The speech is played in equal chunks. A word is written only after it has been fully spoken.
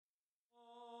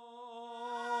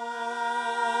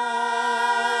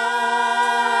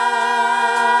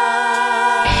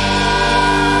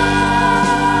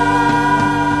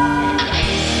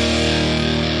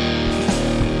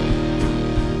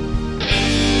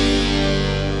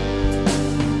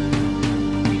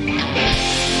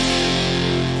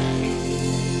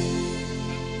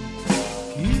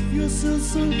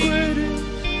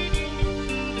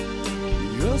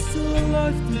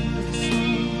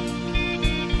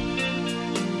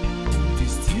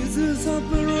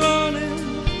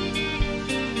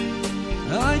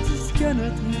I just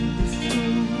cannot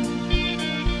understand.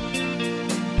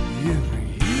 Every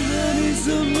human is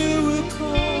a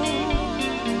miracle.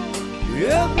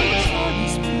 Every child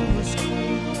is miracle.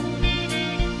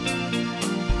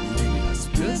 We are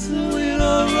special in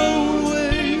our own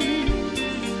way.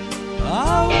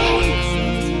 Our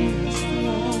weak is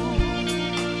strong.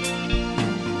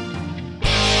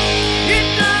 It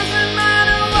doesn't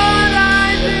matter what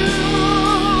I do.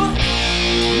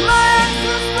 My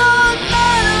actions don't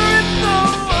matter if no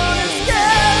one is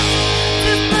scared.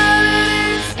 This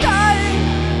planet is dying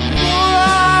for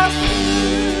us to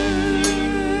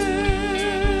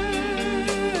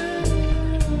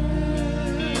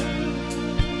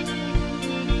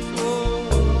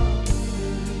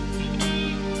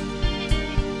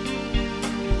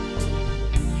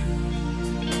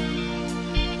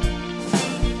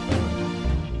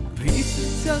Peace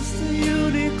is just a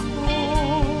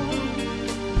unicorn,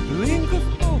 blink of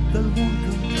hope that won't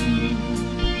come true.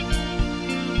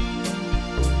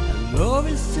 And love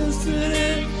is just an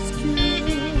excuse,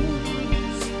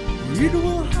 it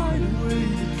will hide away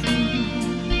the truth.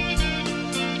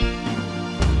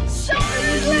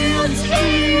 Silently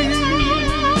unseen,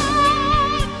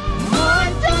 my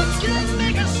thoughts can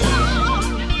make a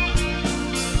sound.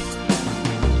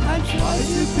 I try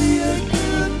to be a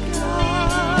good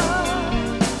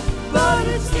guy, but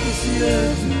it's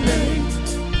easier to make